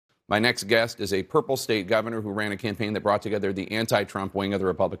My next guest is a purple state governor who ran a campaign that brought together the anti-Trump wing of the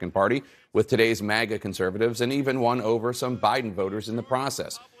Republican Party with today's MAGA conservatives and even won over some Biden voters in the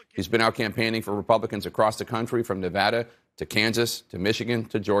process. He's been out campaigning for Republicans across the country, from Nevada to Kansas to Michigan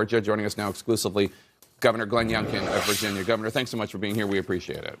to Georgia. Joining us now exclusively, Governor Glenn Youngkin of Virginia. Governor, thanks so much for being here. We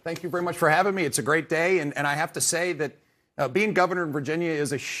appreciate it. Thank you very much for having me. It's a great day. And I have to say that being governor in Virginia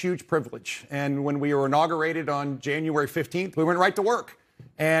is a huge privilege. And when we were inaugurated on January 15th, we went right to work.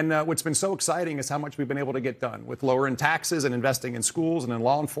 And what's been so exciting is how much we've been able to get done with lowering taxes and investing in schools and in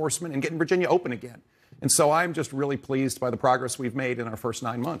law enforcement and getting Virginia open again. And so I'm just really pleased by the progress we've made in our first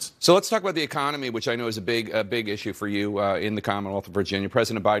 9 months. So let's talk about the economy, which I know is a big issue for you in the Commonwealth of Virginia.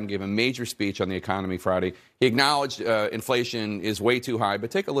 President Biden gave a major speech on the economy Friday. He acknowledged inflation is way too high, but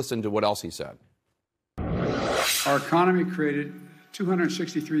take a listen to what else he said. Our economy created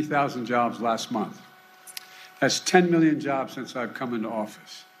 263,000 jobs last month. That's 10 million jobs since I've come into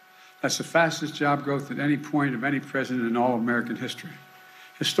office. That's the fastest job growth at any point of any president in all of American history.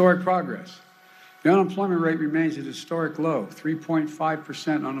 Historic progress. The unemployment rate remains at a historic low,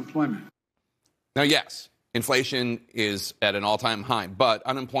 3.5% unemployment. Now, yes, inflation is at an all-time high, but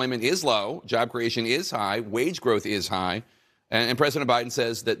unemployment is low, job creation is high, wage growth is high, and President Biden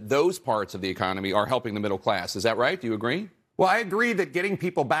says that those parts of the economy are helping the middle class. Is that right? Do you agree? Well, I agree that getting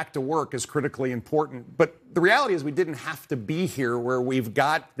people back to work is critically important. But the reality is we didn't have to be here where we've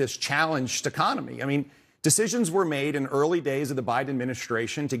got this challenged economy. I mean, decisions were made in early days of the Biden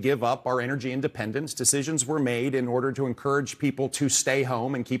administration to give up our energy independence. Decisions were made in order to encourage people to stay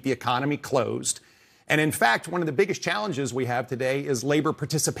home and keep the economy closed. And in fact, one of the biggest challenges we have today is labor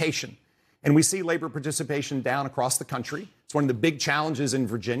participation. And we see labor participation down across the country. It's one of the big challenges in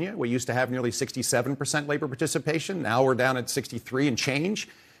Virginia. We used to have nearly 67% labor participation. Now we're down at 63 and change.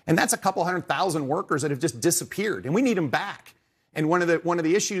 And that's a couple 100,000 workers that have just disappeared. And we need them back. And one of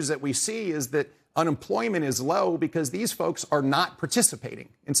the issues that we see is that unemployment is low because these folks are not participating.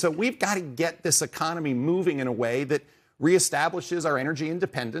 And so we've got to get this economy moving in a way that reestablishes our energy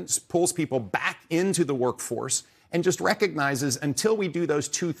independence, pulls people back into the workforce, and just recognizes until we do those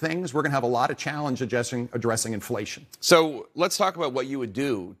two things, we're going to have a lot of challenge addressing inflation. So let's talk about what you would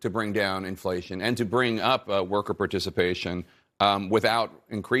do to bring down inflation and to bring up worker participation without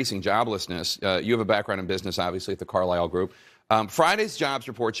increasing joblessness. You have a background in business, obviously, at the Carlyle Group. Friday's jobs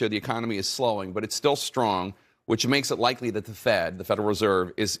report showed the economy is slowing, but it's still strong, which makes it likely that the Fed, the Federal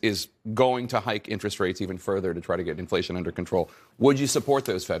Reserve, is going to hike interest rates even further to try to get inflation under control. Would you support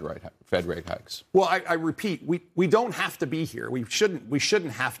those Fed rate hikes? Well, I repeat, we don't have to be here. We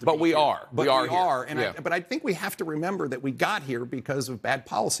shouldn't have to. But be we here. are. But we are. And yeah. But I think we have to remember that we got here because of bad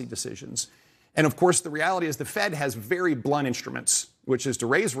policy decisions. And of course, the reality is the Fed has very blunt instruments, which is to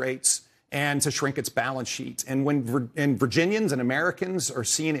raise rates and to shrink its balance sheet. And when Virginians and Americans are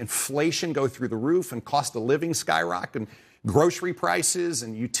seeing inflation go through the roof and cost of living skyrocket and grocery prices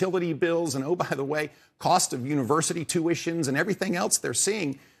and utility bills and, oh, by the way, cost of university tuitions and everything else they're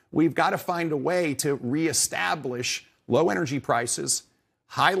seeing, we've got to find a way to reestablish low energy prices,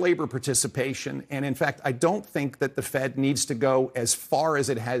 high labor participation. And in fact, I don't think that the Fed needs to go as far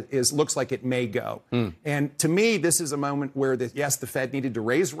as looks like it may go. And to me, this is a moment where, yes, the Fed needed to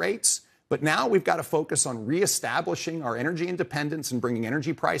raise rates, but now we've got to focus on reestablishing our energy independence and bringing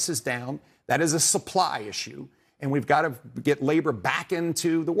energy prices down. That is a supply issue. And we've got to get labor back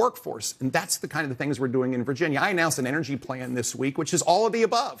into the workforce. And that's the kind of things we're doing in Virginia. I announced an energy plan this week, which is all of the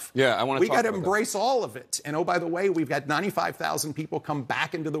above. Yeah, I want to talk about that. We got to embrace all of it. And oh, by the way, we've got 95,000 people come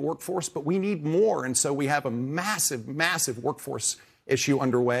back into the workforce, but we need more. And so we have a massive, massive workforce issue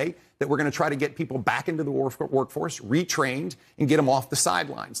underway that we're going to try to get people back into the workforce, retrained, and get them off the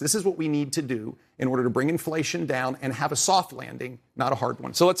sidelines. This is what we need to do in order to bring inflation down and have a soft landing, not a hard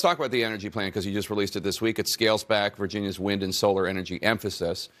one. So let's talk about the energy plan, because you just released it this week. It scales back Virginia's wind and solar energy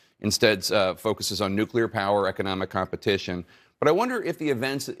emphasis, instead focuses on nuclear power, economic competition. But I wonder if the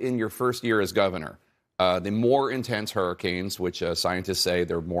events in your first year as governor, the more intense hurricanes, which scientists say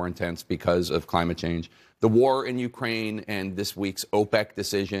they're more intense because of climate change, the war in Ukraine, and this week's OPEC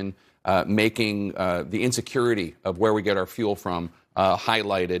decision making the insecurity of where we get our fuel from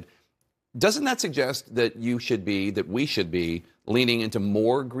highlighted. Doesn't that suggest that we should be leaning into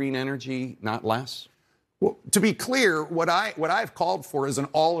more green energy, not less? Well, to be clear, what I've called for is an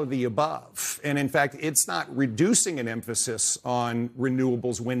all of the above. And in fact, it's not reducing an emphasis on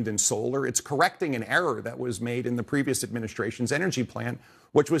renewables, wind and solar. It's correcting an error that was made in the previous administration's energy plan,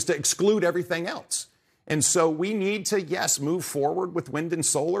 which was to exclude everything else. And so we need to, yes, move forward with wind and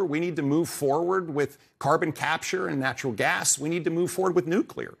solar. We need to move forward with carbon capture and natural gas. We need to move forward with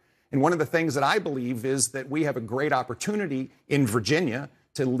nuclear. And one of the things that I believe is that we have a great opportunity in Virginia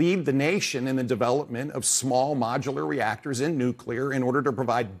to lead the nation in the development of small modular reactors in nuclear in order to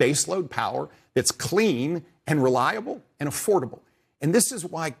provide baseload power that's clean and reliable and affordable. And this is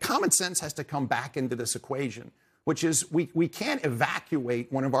why common sense has to come back into this equation, which is we can't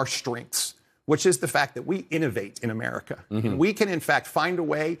evacuate one of our strengths, which is the fact that we innovate in America. And we can, in fact, find a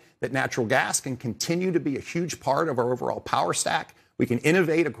way that natural gas can continue to be a huge part of our overall power stack. We can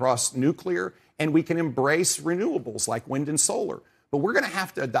innovate across nuclear, and we can embrace renewables like wind and solar. But we're going to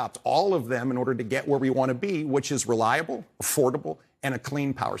have to adopt all of them in order to get where we want to be, which is reliable, affordable, and a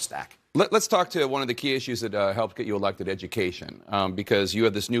clean power stack. Let's talk to one of the key issues that helped get you elected, education, because you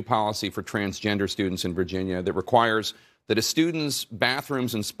have this new policy for transgender students in Virginia that requires that a student's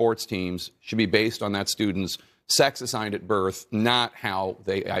bathrooms and sports teams should be based on that student's sex assigned at birth, not how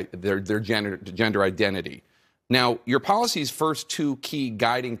their gender identity. Now, your policy's first two key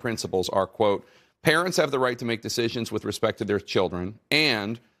guiding principles are, quote, parents have the right to make decisions with respect to their children,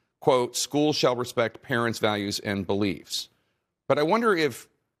 and, quote, schools shall respect parents' values and beliefs. But I wonder if,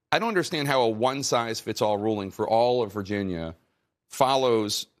 I don't understand how a one-size-fits-all ruling for all of Virginia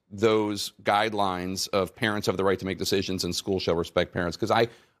follows those guidelines of parents have the right to make decisions and schools shall respect parents. Because I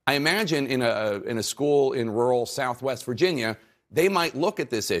imagine in a school in rural Southwest Virginia, they might look at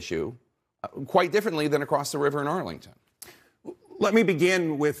this issue quite differently than across the river in Arlington. Let me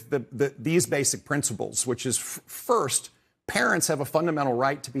begin with these basic principles, which is first, parents have a fundamental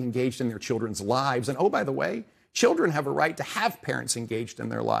right to be engaged in their children's lives. And oh, by the way, children have a right to have parents engaged in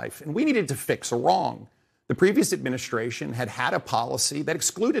their life. And we needed to fix a wrong. The previous administration had a policy that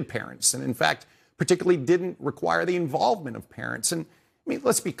excluded parents and, in fact, particularly didn't require the involvement of parents. And I mean,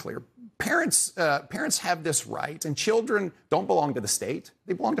 let's be clear. Parents have this right, and children don't belong to the state.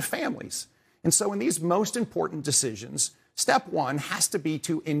 They belong to families. And so in these most important decisions, step one has to be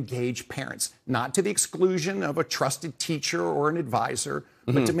to engage parents, not to the exclusion of a trusted teacher or an advisor,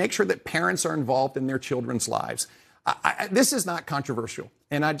 but to make sure that parents are involved in their children's lives. This is not controversial.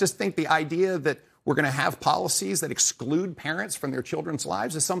 And I just think the idea that we're going to have policies that exclude parents from their children's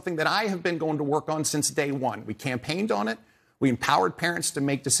lives is something that I have been going to work on since day one. We campaigned on it. We empowered parents to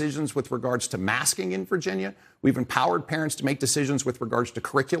make decisions with regards to masking in Virginia. We've empowered parents to make decisions with regards to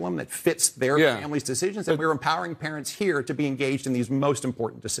curriculum that fits their family's decisions. And we're empowering parents here to be engaged in these most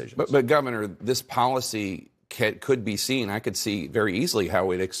important decisions. But Governor, this policy could be seen, I could see very easily how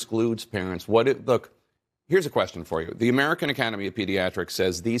it excludes parents. Look, here's a question for you. The American Academy of Pediatrics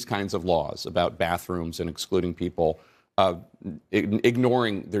says these kinds of laws about bathrooms and excluding people,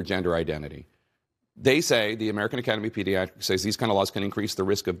 ignoring their gender identity. They say, the American Academy of Pediatrics says these kind of laws can increase the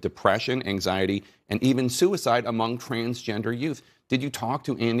risk of depression, anxiety, and even suicide among transgender youth. Did you talk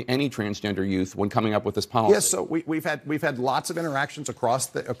to any transgender youth when coming up with this policy? Yes, so we've had lots of interactions across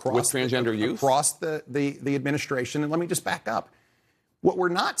the administration. And let me just back up. What we're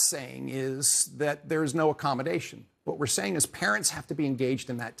not saying is that there's no accommodation. What we're saying is parents have to be engaged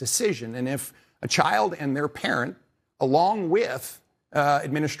in that decision. And if a child and their parent, along with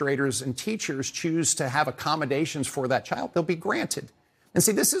administrators and teachers, choose to have accommodations for that child, they'll be granted. And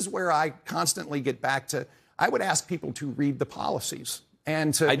see, this is where I constantly get back to, I would ask people to read the policies.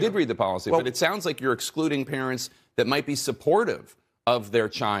 And I did read the policy, but it sounds like you're excluding parents that might be supportive of their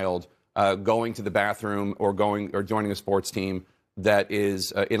child going to the bathroom or joining a sports team that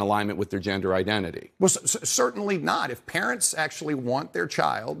is in alignment with their gender identity. Well, certainly not. If parents actually want their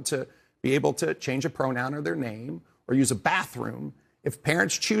child to be able to change a pronoun or their name or use a bathroom, if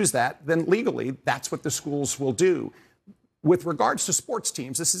parents choose that, then legally that's what the schools will do. With regards to sports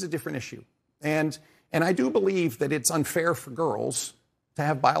teams, this is a different issue. And I do believe that it's unfair for girls to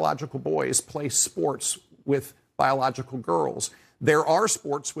have biological boys play sports with biological girls. There are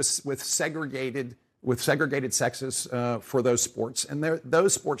sports with segregated sexes for those sports, and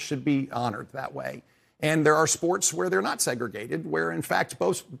those sports should be honored that way. And there are sports where they're not segregated, where in fact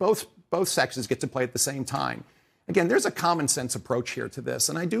both sexes get to play at the same time. Again, there's a common sense approach here to this,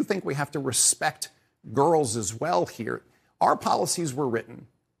 and I do think we have to respect girls as well here. Our policies were written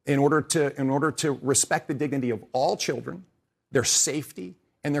in order to respect the dignity of all children, their safety,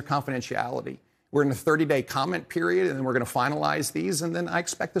 and their confidentiality. We're in a 30-day comment period, and then we're going to finalize these, and then I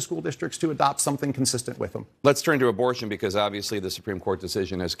expect the school districts to adopt something consistent with them. Let's turn to abortion, because obviously the Supreme Court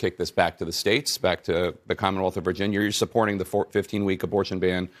decision has kicked this back to the states, back to the Commonwealth of Virginia. You're supporting the 15-week abortion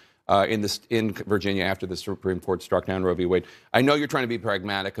ban in Virginia after the Supreme Court struck down Roe v. Wade. I know you're trying to be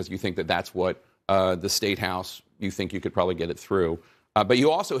pragmatic because you think that that's what the State House, you think you could probably get it through. But you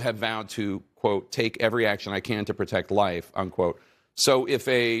also have vowed to, quote, take every action I can to protect life, unquote. So if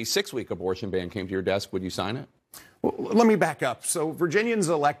a 6-week abortion ban came to your desk, would you sign it? Well, let me back up. So Virginians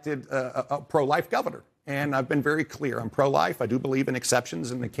elected a pro-life governor. And I've been very clear. I'm pro-life. I do believe in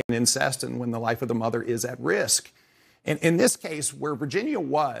exceptions in incest and when the life of the mother is at risk. And in this case, where Virginia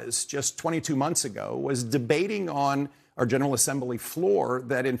was just 22 months ago, was debating on our General Assembly floor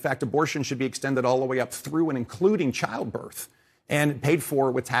that, in fact, abortion should be extended all the way up through and including childbirth and paid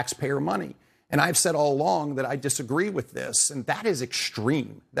for with taxpayer money. And I've said all along that I disagree with this, and that is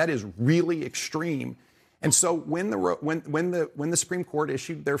extreme. That is really extreme. And so when the Supreme Court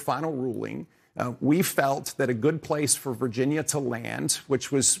issued their final ruling, we felt that a good place for Virginia to land,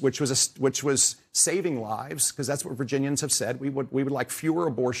 which was saving lives, because that's what Virginians have said. We would like fewer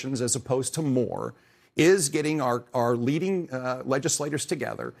abortions as opposed to more, is getting our leading legislators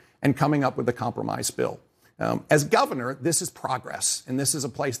together and coming up with a compromise bill. As governor, this is progress, and this is a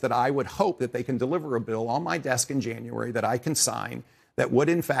place that I would hope that they can deliver a bill on my desk in January that I can sign that would,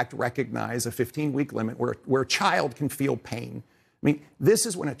 in fact, recognize a 15-week limit where a child can feel pain. I mean, this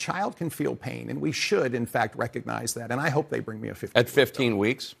is when a child can feel pain, and we should, in fact, recognize that. And I hope they bring me a 15-week At 15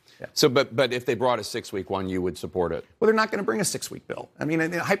 weeks? Yeah. So, but if they brought a 6-week one, you would support it? Well, they're not going to bring a 6-week bill. I mean,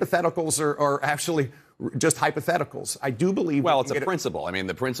 hypotheticals are actually just hypotheticals. I do believe... Well, it's a principle. I mean,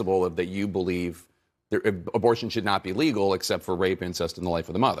 the principle of that you believe abortion should not be legal except for rape, incest, and the life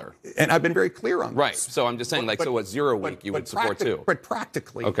of the mother. And I've been very clear on this. Right. So I'm just saying, so a 0 week you would support too. But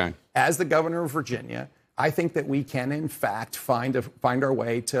practically, as the governor of Virginia, I think that we can, in fact, find our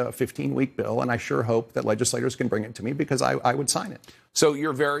way to a 15-week bill, and I sure hope that legislators can bring it to me because I would sign it. So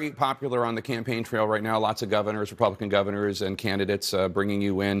you're very popular on the campaign trail right now. Lots of governors, Republican governors, and candidates bringing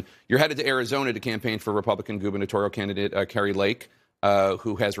you in. You're headed to Arizona to campaign for Republican gubernatorial candidate Kari Lake,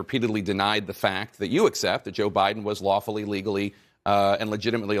 who has repeatedly denied the fact that you accept that Joe Biden was lawfully, legally, and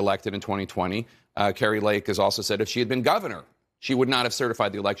legitimately elected in 2020. Kari Lake has also said if she had been governor, she would not have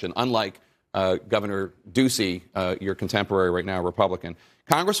certified the election, unlike Governor Ducey, your contemporary right now, Republican.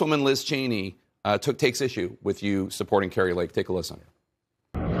 Congresswoman Liz Cheney takes issue with you supporting Kari Lake. Take a listen.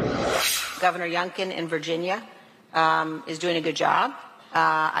 Governor Youngkin in Virginia is doing a good job.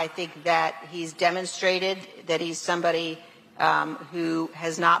 I think that he's demonstrated that he's somebody who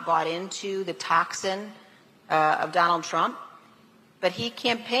has not bought into the toxin of Donald Trump. But he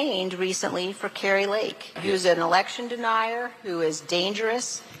campaigned recently for Kari Lake, who's an election denier, who is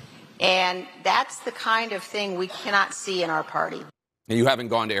dangerous. And that's the kind of thing we cannot see in our party. And you haven't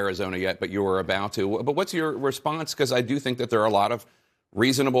gone to Arizona yet, but you were about to. But what's your response? Because I do think that there are a lot of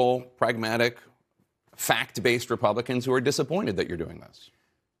reasonable, pragmatic, fact-based Republicans who are disappointed that you're doing this.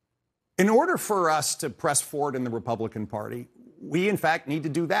 In order for us to press forward in the Republican Party, we, in fact, need to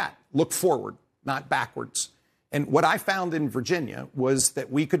do that. Look forward, not backwards. And what I found in Virginia was that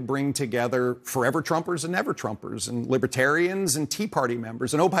we could bring together forever Trumpers and never Trumpers and libertarians and Tea Party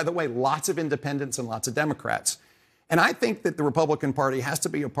members. And, oh, by the way, lots of independents and lots of Democrats. And I think that the Republican Party has to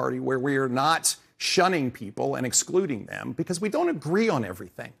be a party where we are not shunning people and excluding them because we don't agree on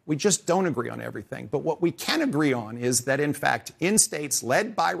everything. We just don't agree on everything. But what we can agree on is that, in fact, in states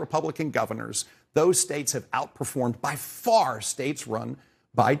led by Republican governors, those states have outperformed by far states run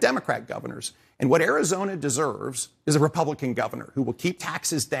by Democrat governors. And what Arizona deserves is a Republican governor who will keep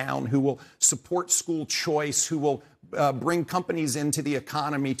taxes down, who will support school choice, who will bring companies into the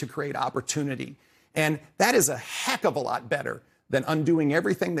economy to create opportunity. And that is a heck of a lot better than undoing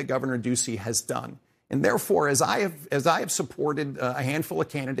everything that Governor Ducey has done. And therefore, as I have supported a handful of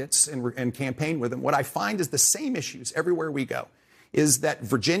candidates and campaigned with them, what I find is the same issues everywhere we go, is that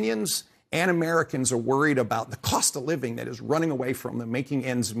Virginians and Americans are worried about the cost of living that is running away from them, making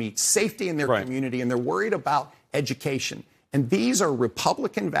ends meet, safety in their community, and they're worried about education. And these are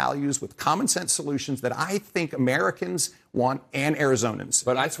Republican values with common sense solutions that I think Americans want and Arizonans.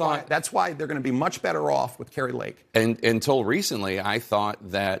 But that's why they're going to be much better off with Kari Lake. And until recently, I thought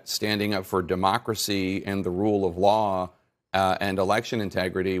that standing up for democracy and the rule of law and election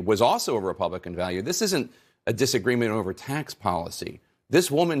integrity was also a Republican value. This isn't a disagreement over tax policy. This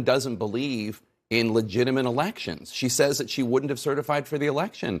woman doesn't believe in legitimate elections. She says that she wouldn't have certified for the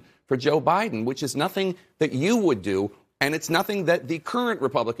election for Joe Biden, which is nothing that you would do, and it's nothing that the current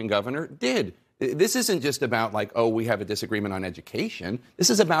Republican governor did. This isn't just about like, oh, we have a disagreement on education. This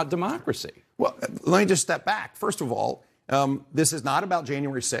is about democracy. Well, let me just step back. First of all, this is not about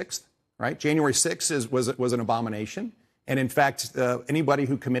January 6th, right? January 6th was an abomination. And in fact, anybody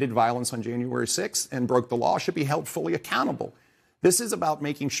who committed violence on January 6th and broke the law should be held fully accountable. This is about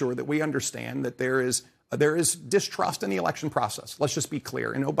making sure that we understand that there is distrust in the election process. Let's just be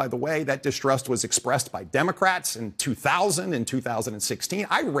clear. And, oh, by the way, that distrust was expressed by Democrats in 2000 and 2016.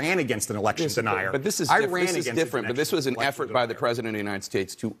 I ran against an election denier. But this is different. But this was an effort by the President of the United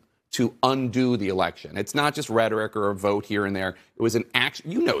States to to undo the election. It's not just rhetoric or a vote here and there. It was an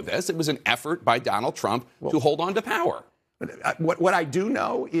action. You know this. It was an effort by Donald Trump to hold on to power. What I do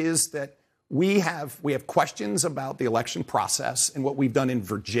know is that we have questions about the election process, and what we've done in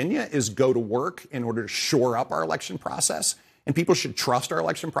Virginia is go to work in order to shore up our election process. And people should trust our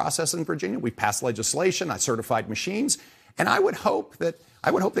election process in Virginia. We passed legislation, I certified machines, and I would hope that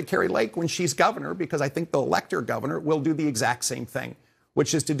Kari Lake, when she's governor, because I think they'll elect her governor, will do the exact same thing,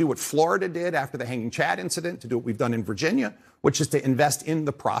 which is to do what Florida did after the Hanging Chad incident, to do what we've done in Virginia, which is to invest in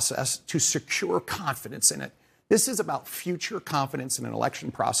the process to secure confidence in it. This is about future confidence in an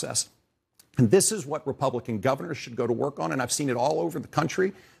election process. And this is what Republican governors should go to work on. And I've seen it all over the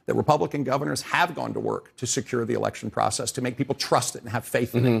country that Republican governors have gone to work to secure the election process, to make people trust it and have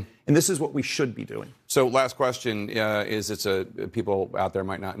faith in it. And this is what we should be doing. So last question is people out there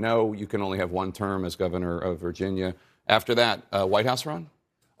might not know, you can only have one term as governor of Virginia. After that, White House run?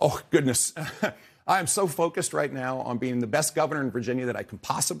 Oh, goodness. I am so focused right now on being the best governor in Virginia that I can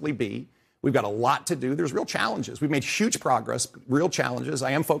possibly be. We've got a lot to do. There's real challenges. We've made huge progress, real challenges.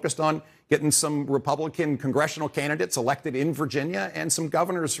 I am focused on getting some Republican congressional candidates elected in Virginia and some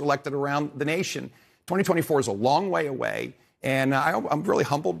governors elected around the nation. 2024 is a long way away, and I'm really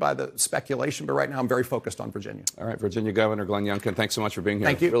humbled by the speculation, but right now I'm very focused on Virginia. All right, Virginia Governor Glenn Youngkin, thanks so much for being here.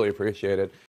 Thank you. Really appreciate it.